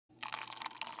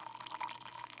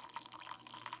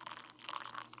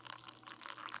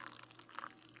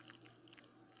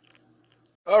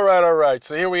All right.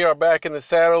 So here we are back in the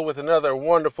saddle with another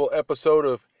wonderful episode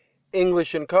of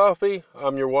English and Coffee.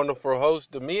 I'm your wonderful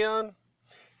host, Demian.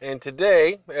 And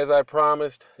today, as I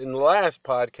promised in the last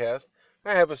podcast,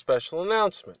 I have a special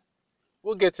announcement.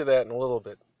 We'll get to that in a little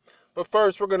bit. But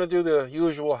first, we're going to do the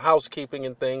usual housekeeping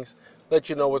and things, let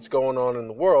you know what's going on in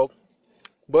the world.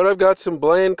 But I've got some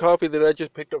bland coffee that I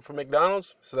just picked up from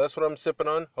McDonald's, so that's what I'm sipping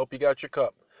on. Hope you got your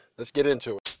cup. Let's get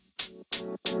into it.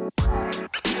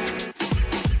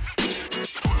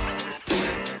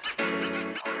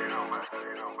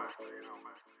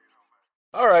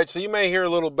 All right, so you may hear a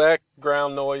little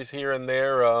background noise here and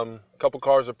there. A couple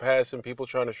cars are passing, people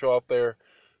trying to show off their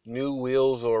new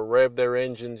wheels or rev their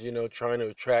engines, trying to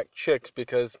attract chicks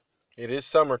because it is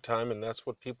summertime and that's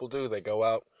what people do. They go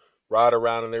out, ride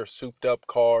around in their souped up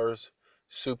cars,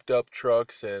 souped up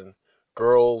trucks, and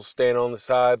girls stand on the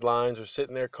sidelines or sit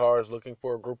in their cars looking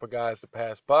for a group of guys to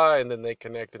pass by, and then they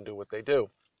connect and do what they do.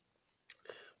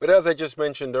 But as I just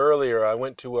mentioned earlier, I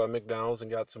went to McDonald's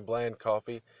and got some bland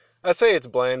coffee. I say it's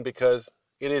bland because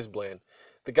it is bland.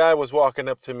 The guy was walking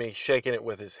up to me shaking it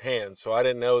with his hand, so I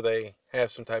didn't know they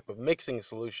have some type of mixing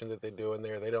solution that they do in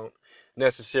there. They don't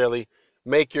necessarily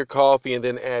make your coffee and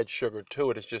then add sugar to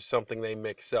it. It's just something they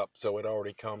mix up, so it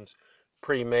already comes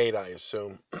pre-made, I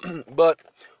assume. But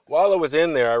while I was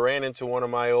in there, I ran into one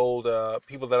of my old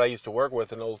people that I used to work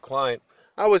with, an old client.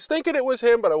 I was thinking it was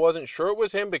him, but I wasn't sure it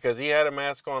was him because he had a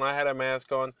mask on, I had a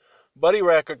mask on. But he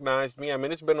recognized me. I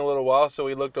mean, it's been a little while, so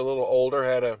he looked a little older,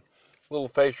 had a little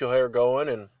facial hair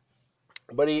going,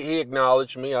 but he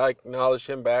acknowledged me. I acknowledged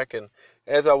him back, and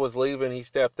as I was leaving, he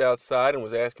stepped outside and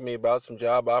was asking me about some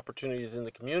job opportunities in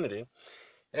the community.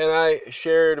 And I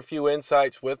shared a few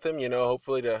insights with him,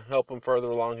 hopefully to help him further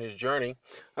along his journey.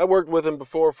 I worked with him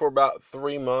before for about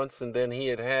 3 months, and then he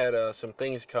had some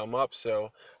things come up,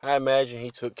 so I imagine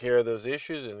he took care of those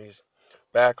issues, and he's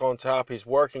back on top. He's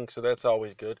working, so that's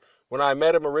always good. When I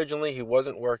met him originally, he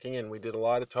wasn't working, and we did a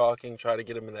lot of talking, try to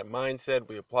get him in that mindset.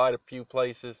 We applied a few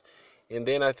places, and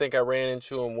then I think I ran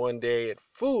into him one day at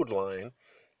Food Line,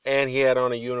 and he had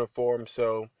on a uniform,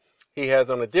 so he has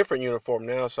on a different uniform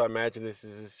now, so I imagine this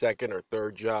is his second or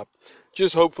third job.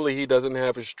 Just hopefully he doesn't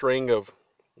have a string of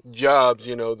jobs,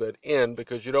 that end,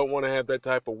 because you don't want to have that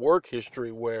type of work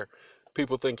history where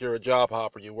people think you're a job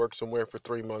hopper. You work somewhere for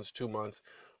 3 months, 2 months,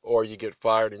 or you get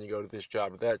fired and you go to this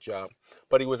job or that job.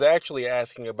 But he was actually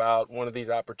asking about one of these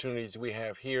opportunities we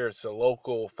have here. It's a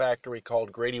local factory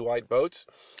called Grady White Boats,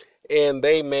 and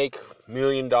they make $1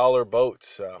 million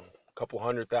boats. Couple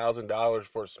 $100,000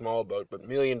 for a small boat, but $1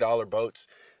 million boats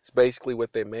is basically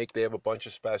what they make. They have a bunch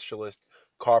of specialists,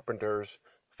 carpenters,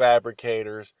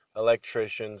 fabricators,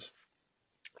 electricians,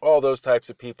 all those types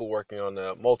of people working on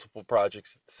multiple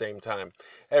projects at the same time.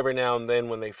 Every now and then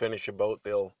when they finish a boat,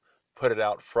 they'll put it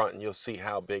out front and you'll see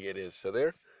how big it is. So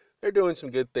they're doing some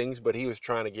good things, but he was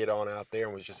trying to get on out there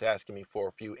and was just asking me for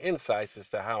a few insights as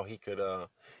to how he could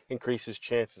increase his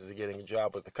chances of getting a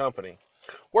job with the company.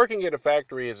 Working at a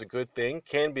factory is a good thing,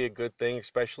 can be a good thing,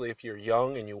 especially if you're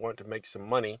young and you want to make some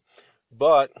money.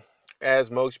 But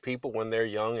as most people, when they're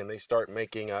young and they start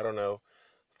making, I don't know,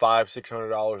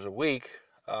 $500-600 a week,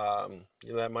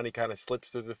 that money kind of slips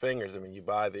through the fingers. I mean, you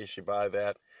buy this, you buy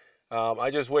that.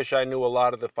 I just wish I knew a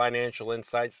lot of the financial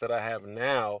insights that I have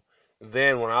now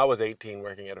than when I was 18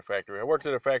 working at a factory. I worked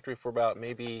at a factory for about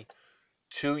maybe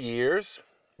 2 years,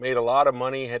 made a lot of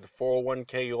money, had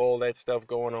 401k, all that stuff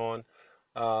going on.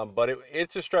 But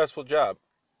it's a stressful job.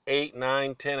 8,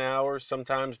 9, 10 hours,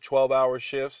 sometimes 12-hour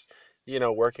shifts,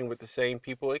 working with the same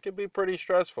people. It can be pretty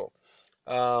stressful.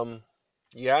 Um,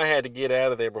 yeah, I had to get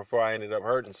out of there before I ended up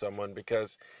hurting someone,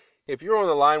 because if you're on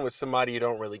the line with somebody you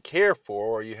don't really care for,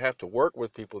 or you have to work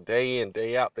with people day in,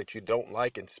 day out that you don't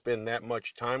like and spend that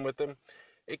much time with them,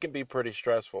 it can be pretty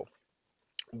stressful.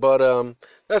 But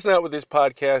that's not what this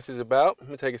podcast is about. Let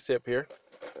me take a sip here.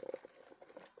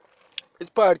 This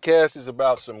podcast is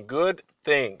about some good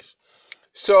things.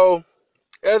 So,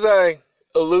 as I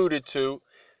alluded to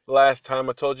last time,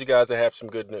 I told you guys I have some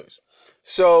good news.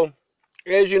 So,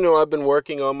 as you know, I've been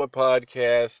working on my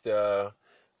podcast,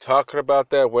 talking about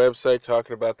that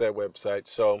website.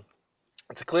 So,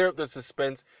 to clear up the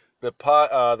suspense, the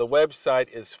website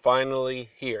is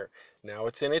finally here. Now,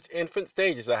 it's in its infant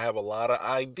stages. I have a lot of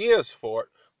ideas for it,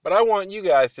 but I want you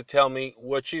guys to tell me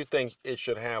what you think it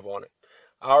should have on it.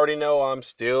 I already know I'm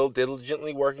still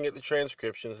diligently working at the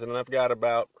transcriptions, and I've got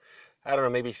about, I don't know,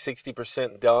 maybe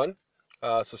 60% done.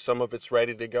 So some of it's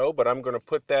ready to go, but I'm going to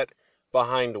put that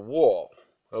behind a wall.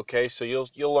 Okay, so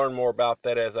you'll learn more about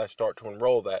that as I start to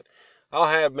enroll that. I'll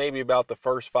have maybe about the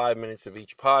first 5 minutes of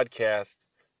each podcast,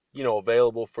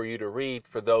 available for you to read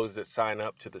for those that sign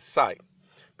up to the site.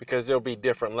 because there'll be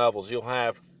different levels. You'll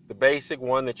have the basic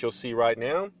one that you'll see right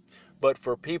now, but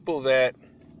for people that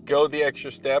go the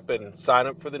extra step and sign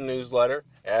up for the newsletter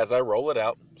as I roll it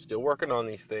out, still working on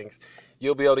these things,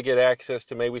 you'll be able to get access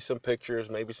to maybe some pictures,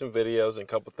 maybe some videos, and a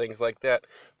couple things like that.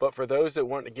 But for those that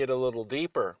want to get a little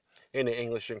deeper into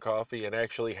English and Coffee and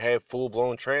actually have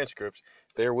full-blown transcripts,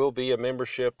 there will be a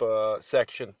membership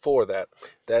section for that.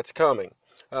 That's coming.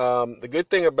 The good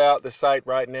thing about the site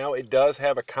right now, it does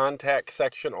have a contact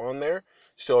section on there.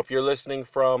 So if you're listening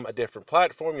from a different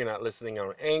platform, you're not listening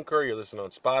on Anchor, you're listening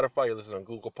on Spotify, you're listening on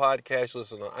Google Podcasts, you're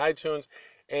listening on iTunes,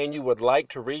 and you would like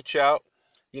to reach out,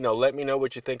 let me know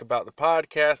what you think about the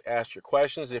podcast, ask your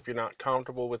questions. If you're not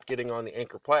comfortable with getting on the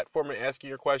Anchor platform and asking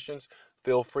your questions,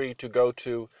 feel free to go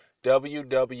to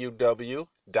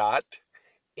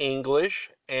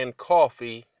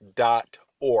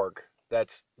www.englishandcoffee.org.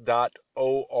 That's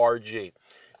 .org.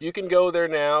 You can go there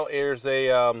now. There's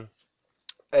an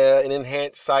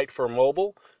enhanced site for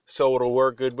mobile, so it'll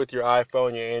work good with your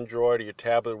iPhone, your Android, or your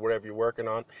tablet, or whatever you're working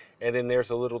on. And then there's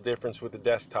a little difference with the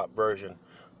desktop version.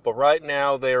 But right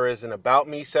now there is an About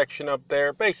Me section up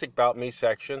there, basic About Me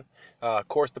section. Of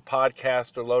course, the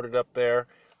podcasts are loaded up there.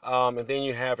 And then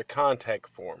you have a contact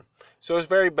form. So it's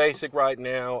very basic right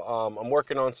now. I'm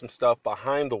working on some stuff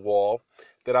behind the wall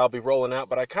that I'll be rolling out,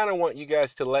 but I kind of want you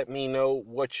guys to let me know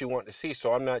what you want to see,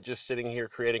 so I'm not just sitting here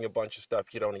creating a bunch of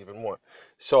stuff you don't even want.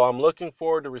 So I'm looking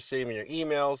forward to receiving your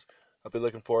emails. I'll be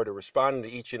looking forward to responding to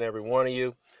each and every one of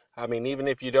you. I mean, even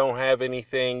if you don't have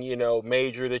anything,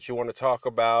 major that you want to talk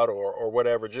about or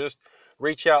whatever, just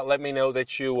reach out. Let me know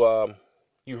that you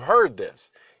heard this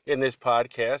in this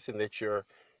podcast and that you're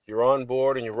on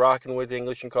board and you're rocking with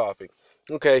English and Coffee.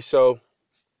 Okay, so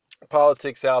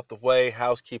politics out the way,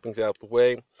 housekeeping's out the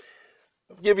way.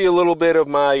 I'll give you a little bit of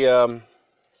my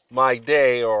my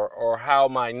day or how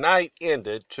my night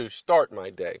ended to start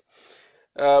my day.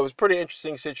 It was a pretty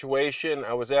interesting situation.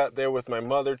 I was out there with my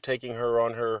mother, taking her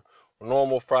on her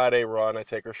normal Friday run. I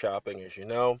take her shopping, as you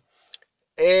know.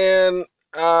 And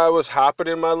I was hopping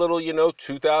in my little,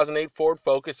 2008 Ford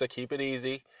Focus. I keep it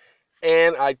easy.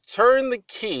 And I turned the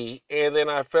key, and then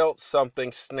I felt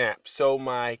something snap. So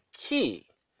my key,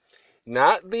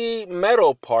 not the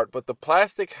metal part, but the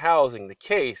plastic housing, the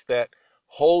case that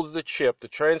holds the chip, the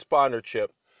transponder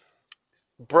chip,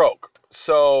 broke.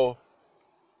 So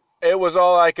it was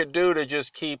all I could do to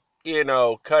just keep,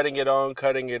 cutting it on,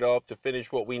 cutting it off to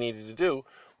finish what we needed to do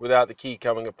without the key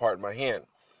coming apart in my hand.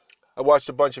 I watched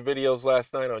a bunch of videos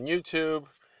last night on YouTube,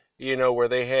 where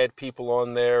they had people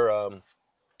on there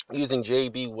using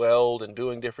JB Weld and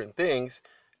doing different things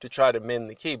to try to mend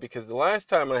the key. Because the last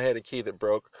time I had a key that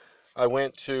broke, I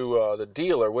went to the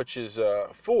dealer, which is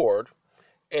Ford,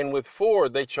 and with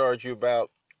Ford, they charge you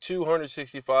about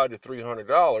 $265 to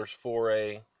 $300 for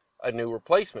a new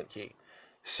replacement key.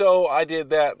 So I did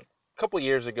that a couple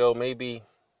years ago, maybe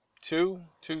 3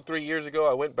 years ago.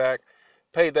 I went back,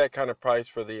 paid that kind of price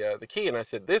for the key, and I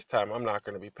said, this time I'm not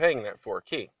going to be paying that for a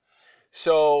key.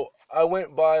 So I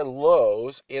went by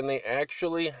Lowe's, and they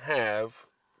actually have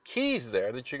keys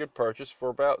there that you could purchase for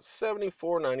about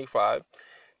 $74.95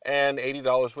 and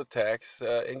 $80 with tax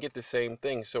and get the same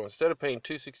thing. So instead of paying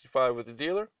 $265 with the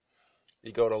dealer,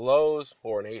 you go to Lowe's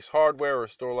or an Ace Hardware or a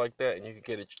store like that, and you can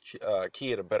get a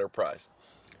key at a better price.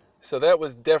 So that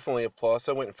was definitely a plus.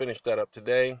 I went and finished that up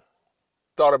today.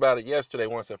 Thought about it yesterday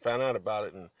once I found out about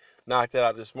it, and knocked it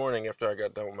out this morning after I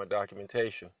got done with my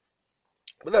documentation.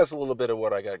 But that's a little bit of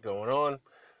what I got going on.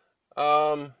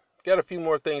 Got a few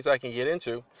more things I can get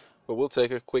into, but we'll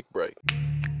take a quick break.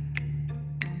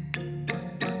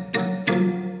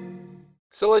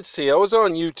 So let's see, I was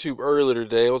on YouTube earlier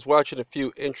today. I was watching a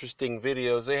few interesting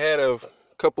videos. They had a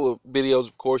couple of videos,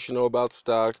 of course, about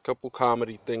stocks, a couple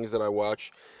comedy things that I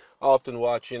watch. I often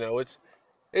watch, it's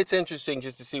interesting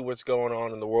just to see what's going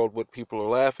on in the world, what people are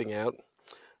laughing at.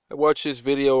 I watched this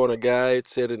video on a guy. It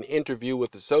said an interview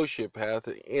with a sociopath,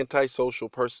 an antisocial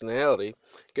personality.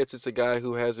 I guess it's a guy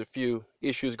who has a few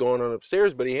issues going on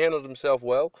upstairs, but he handled himself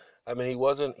well. I mean, he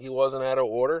wasn't out of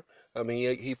order. I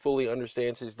mean, he fully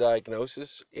understands his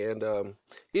diagnosis, and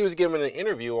he was given an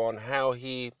interview on how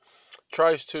he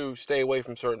tries to stay away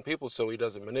from certain people so he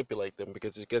doesn't manipulate them,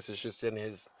 because I guess it's just in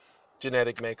his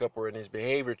genetic makeup or in his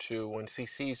behavior to, once he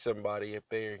sees somebody, if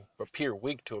they appear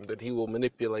weak to him, that he will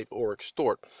manipulate or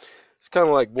extort. It's kind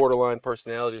of like borderline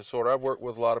personality disorder. I've worked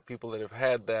with a lot of people that have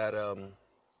had that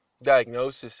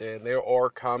diagnosis, and there are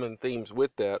common themes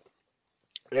with that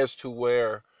as to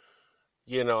where,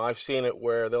 I've seen it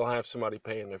where they'll have somebody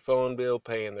paying their phone bill,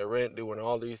 paying their rent, doing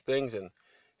all these things, and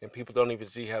people don't even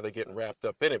see how they're getting wrapped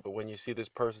up in it. But when you see this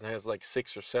person has like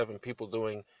 6 or 7 people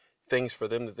doing things for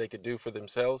them that they could do for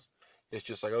themselves. It's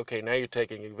just like, okay, now you're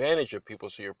taking advantage of people,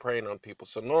 so you're preying on people.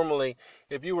 So normally,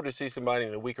 if you were to see somebody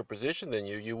in a weaker position than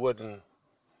you, you wouldn't,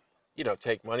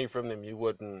 take money from them. You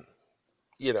wouldn't,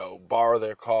 borrow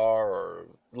their car or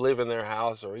live in their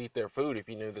house or eat their food if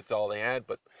you knew that's all they had.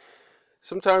 But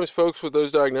sometimes folks with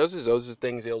those diagnoses, those are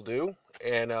things they'll do,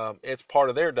 and it's part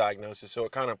of their diagnosis. So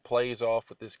it kind of plays off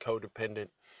with this codependent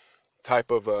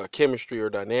type of chemistry or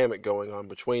dynamic going on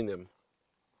between them.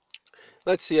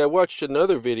 Let's see, I watched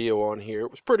another video on here. It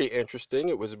was pretty interesting.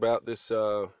 It was about this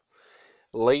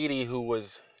lady who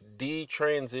was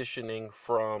detransitioning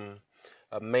from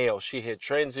a male. She had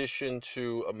transitioned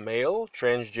to a male,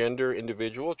 transgender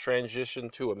individual,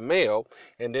 transitioned to a male,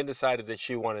 and then decided that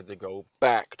she wanted to go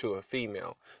back to a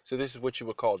female. So this is what you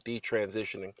would call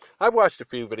detransitioning. I've watched a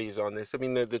few videos on this. I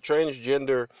mean, the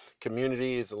transgender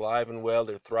community is alive and well.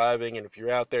 They're thriving. And if you're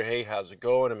out there, hey, how's it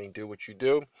going? I mean, do what you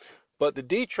do. But the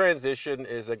detransition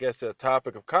is, I guess, a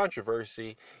topic of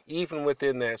controversy even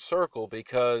within that circle,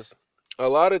 because a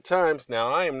lot of times,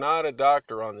 now I am not a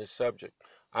doctor on this subject.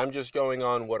 I'm just going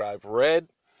on what I've read,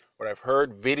 what I've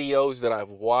heard, videos that I've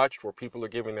watched where people are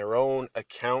giving their own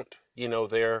account,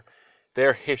 their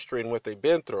history and what they've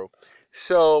been through.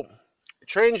 So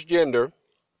transgender,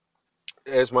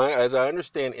 as I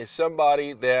understand, is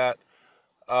somebody that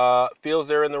feels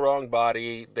they're in the wrong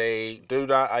body. They do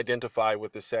not identify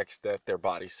with the sex that their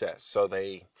body says. So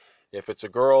if it's a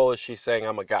girl, she's saying,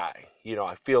 I'm a guy.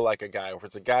 I feel like a guy. Or if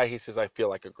it's a guy, he says, I feel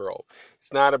like a girl.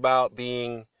 It's not about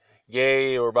being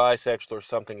gay or bisexual or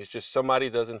something. It's just somebody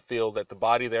doesn't feel that the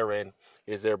body they're in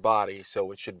is their body,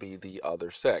 so it should be the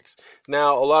other sex.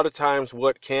 Now, a lot of times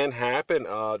what can happen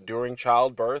during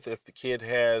childbirth, if the kid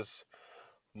has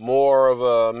more of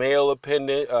a male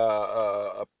appendages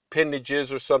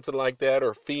or something like that,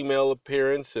 or female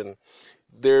appearance, and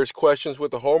there's questions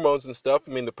with the hormones and stuff.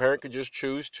 I mean, the parent could just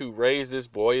choose to raise this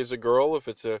boy as a girl if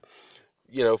it's if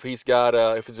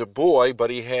it's a boy but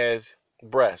he has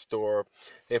breast, or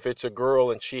if it's a girl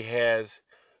and she has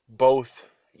both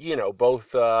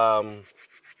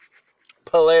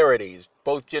polarities,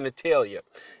 both genitalia.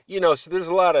 So there's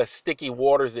a lot of sticky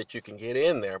waters that you can get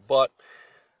in there. But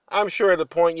I'm sure at the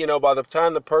point, by the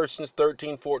time the person's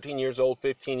 13, 14 years old,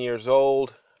 15 years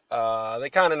old, they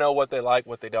kind of know what they like,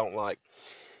 what they don't like.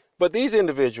 But these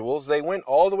individuals, they went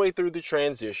all the way through the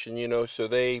transition, so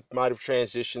they might have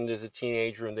transitioned as a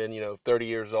teenager, and then, 30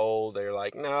 years old, they're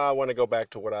like, no, I want to go back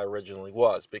to what I originally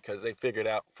was, because they figured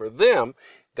out for them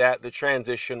that the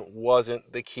transition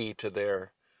wasn't the key to their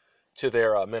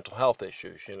mental health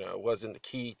issues, it wasn't the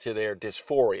key to their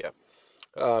dysphoria.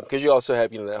 Because you also have,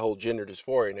 that whole gender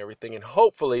dysphoria and everything. And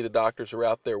hopefully the doctors are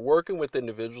out there working with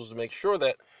individuals to make sure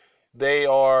that they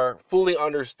are fully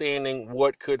understanding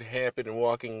what could happen and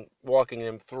walking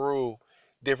them through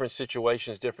different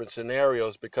situations, different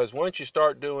scenarios. Because once you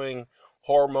start doing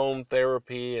hormone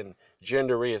therapy and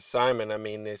gender reassignment, I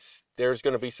mean, there's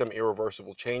going to be some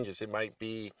irreversible changes. It might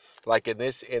be like in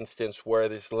this instance where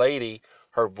this lady,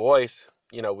 her voice,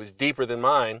 was deeper than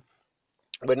mine.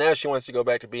 But now she wants to go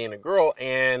back to being a girl,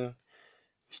 and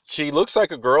she looks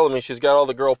like a girl. I mean, she's got all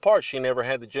the girl parts. She never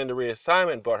had the gender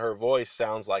reassignment, but her voice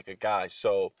sounds like a guy.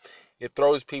 So it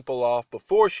throws people off.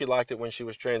 Before, she liked it when she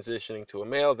was transitioning to a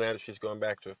male. Now that she's going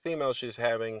back to a female, she's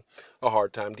having a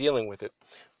hard time dealing with it.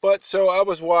 But so I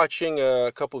was watching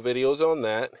a couple videos on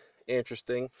that.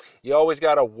 Interesting. You always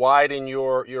got to widen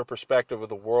your perspective of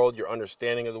the world, your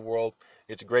understanding of the world.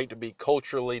 It's great to be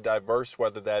culturally diverse,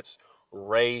 whether that's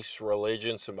race,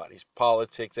 religion, somebody's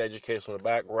politics, educational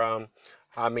background.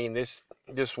 I mean, this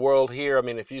world here, I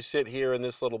mean, if you sit here in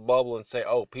this little bubble and say,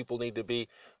 oh, people need to be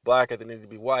black or they need to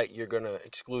be white, you're going to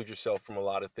exclude yourself from a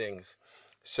lot of things.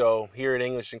 So here at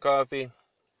English and Coffee,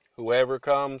 whoever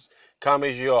comes, come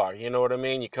as you are. You know what I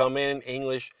mean? You come in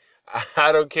English.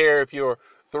 I don't care if you're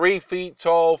 3 feet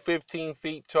tall, 15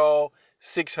 feet tall,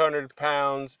 600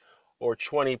 pounds, or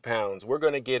 20 pounds. We're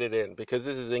going to get it in, because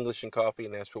this is English and Coffee,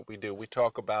 and that's what we do. We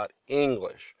talk about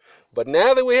English. But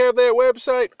now that we have that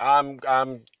website, I'm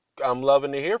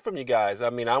loving to hear from you guys.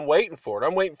 I mean, I'm waiting for it.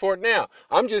 I'm waiting for it now.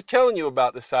 I'm just telling you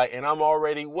about the site, and I'm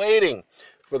already waiting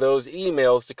for those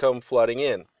emails to come flooding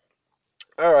in.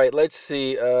 All right, let's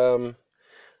see. I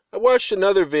watched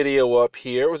another video up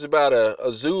here. It was about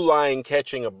a zoo lion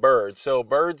catching a bird. So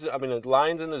a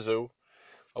lion's in the zoo.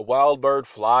 A wild bird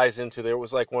flies into there. It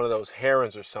was like one of those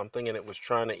herons or something, and it was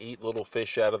trying to eat little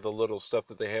fish out of the little stuff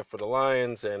that they have for the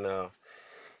lions, and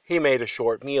he made a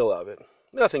short meal of it.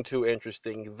 Nothing too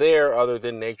interesting there other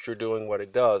than nature doing what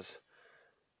it does.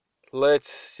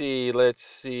 Let's see.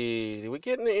 Did we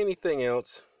get into anything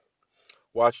else?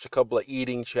 Watched a couple of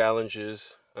eating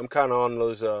challenges. I'm kind of on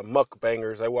those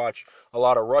mukbangers. I watch a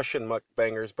lot of Russian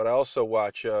mukbangers, but I also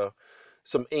watch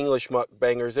some English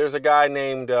mukbangers. There's a guy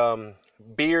named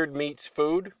Beard Meets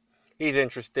Food. He's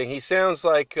interesting. He sounds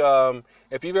like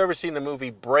if you've ever seen the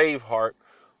movie Braveheart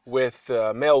with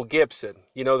Mel Gibson,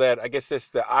 you know that, I guess that's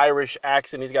the Irish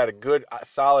accent. He's got a good,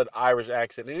 solid Irish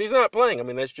accent. And he's not playing. I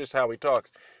mean, that's just how he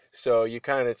talks. So you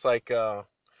kind of, it's like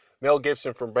Mel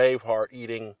Gibson from Braveheart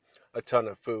eating a ton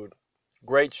of food.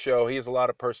 Great show. He has a lot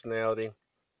of personality.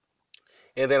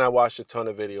 And then I watched a ton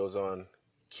of videos on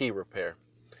key repair.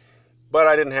 But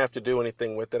I didn't have to do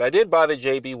anything with it. I did buy the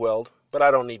JB Weld, but I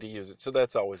don't need to use it, so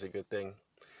that's always a good thing.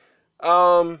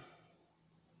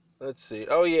 Let's see.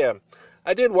 Oh yeah,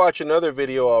 I did watch another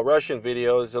video, a Russian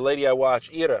video. It's a lady I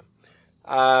watch,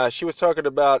 Ira. She was talking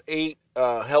about 8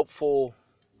 helpful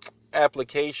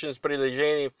applications,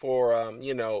 particularly for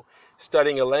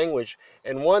studying a language.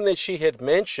 And one that she had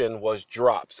mentioned was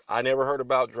Drops. I never heard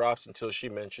about Drops until she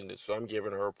mentioned it, so I'm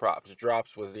giving her props.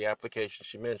 Drops was the application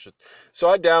she mentioned. So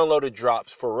I downloaded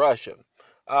Drops for Russian.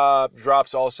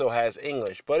 Drops also has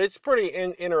English, but it's pretty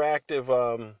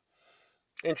interactive,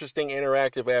 interesting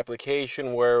interactive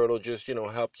application where it'll just,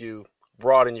 help you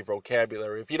broaden your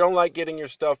vocabulary. If you don't like getting your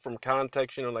stuff from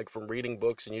context, like from reading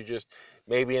books, and you just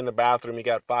maybe in the bathroom, you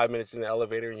got 5 minutes in the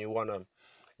elevator and you want to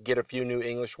get a few new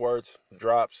English words,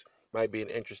 Drops might be an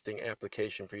interesting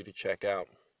application for you to check out.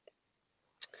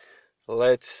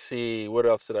 Let's see, what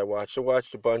else did I watch? I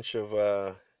watched a bunch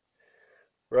of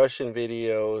Russian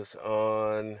videos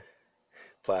on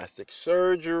plastic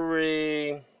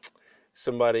surgery.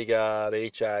 Somebody got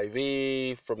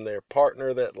HIV from their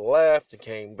partner that left and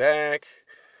came back.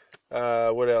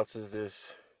 What else is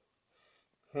this?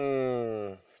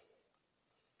 Dancing.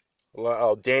 A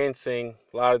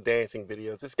lot of dancing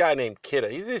videos. This guy named Kidda.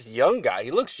 He's this young guy.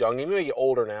 He looks young. He may be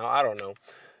older now. I don't know.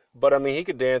 But, I mean, he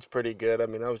could dance pretty good. I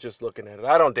mean, I was just looking at it.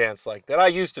 I don't dance like that. I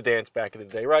used to dance back in the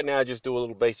day. Right now, I just do a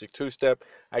little basic two-step.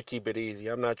 I keep it easy.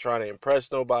 I'm not trying to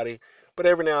impress nobody. But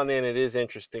every now and then, it is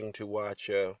interesting to watch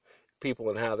people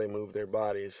and how they move their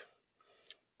bodies.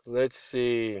 Let's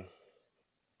see. A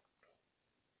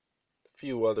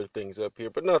few other things up here,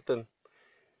 but nothing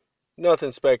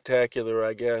spectacular,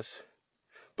 I guess.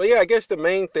 But yeah, I guess the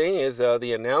main thing is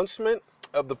the announcement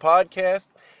of the podcast.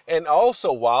 And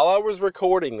also, while I was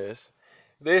recording this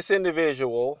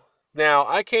individual, now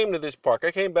I came to this park.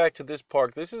 I came back to this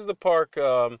park. This is the park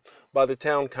by the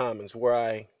town commons where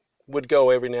I would go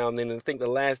every now and then. And I think the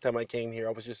last time I came here,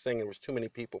 I was just saying there was too many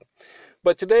people.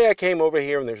 But today I came over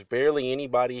here and there's barely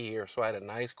anybody here. So I had a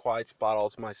nice quiet spot all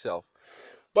to myself.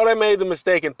 But I made the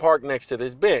mistake and parked next to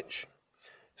this bench.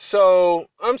 So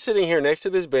I'm sitting here next to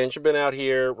this bench. I've been out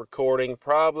here recording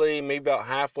probably maybe about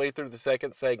halfway through the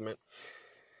second segment.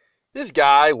 This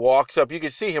guy walks up. You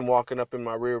can see him walking up in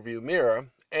my rearview mirror.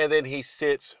 And then he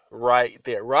sits right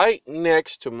there, right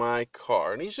next to my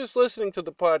car. And he's just listening to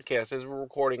the podcast as we're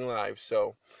recording live.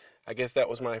 So I guess that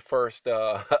was my first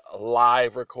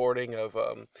live recording of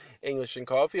English and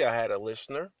Coffee. I had a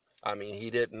listener. I mean, he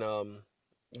didn't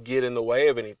get in the way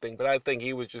of anything. But I think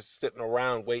he was just sitting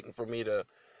around waiting for me to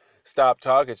stop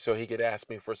talking so he could ask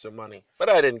me for some money. But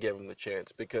I didn't give him the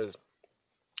chance because,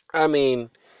 I mean,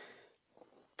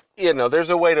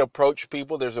 there's a way to approach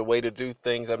people. There's a way to do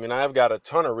things. I mean, I've got a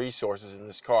ton of resources in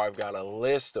this car. I've got a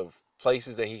list of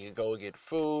places that he could go get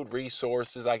food,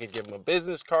 resources. I could give him a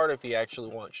business card if he actually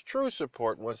wants true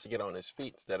support, wants to get on his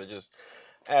feet instead of just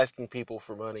asking people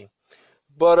for money.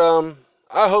 But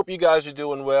I hope you guys are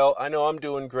doing well. I know I'm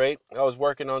doing great. I was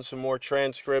working on some more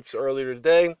transcripts earlier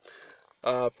today.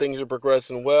 Things are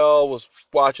progressing well. Was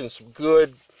watching some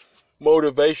good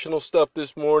motivational stuff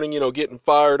this morning, getting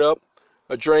fired up.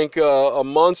 I drank a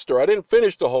Monster. I didn't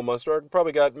finish the whole Monster. I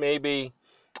probably got maybe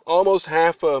almost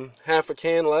half a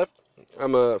can left.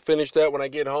 I'm going to finish that when I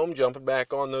get home, jumping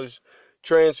back on those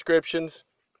transcriptions.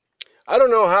 I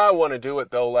don't know how I want to do it,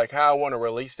 though, like how I want to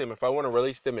release them. If I want to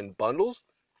release them in bundles.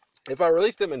 If I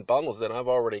release them in bundles, then I've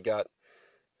already got a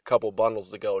couple bundles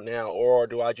to go now. Or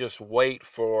do I just wait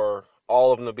for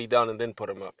all of them to be done and then put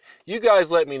them up? You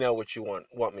guys let me know what you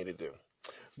want me to do.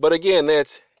 But again,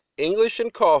 that's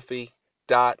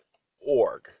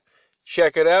englishandcoffee.org.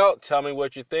 Check it out. Tell me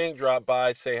what you think. Drop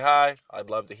by, say hi. I'd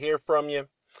love to hear from you.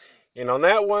 And on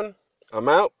that one, I'm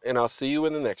out, and I'll see you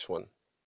in the next one.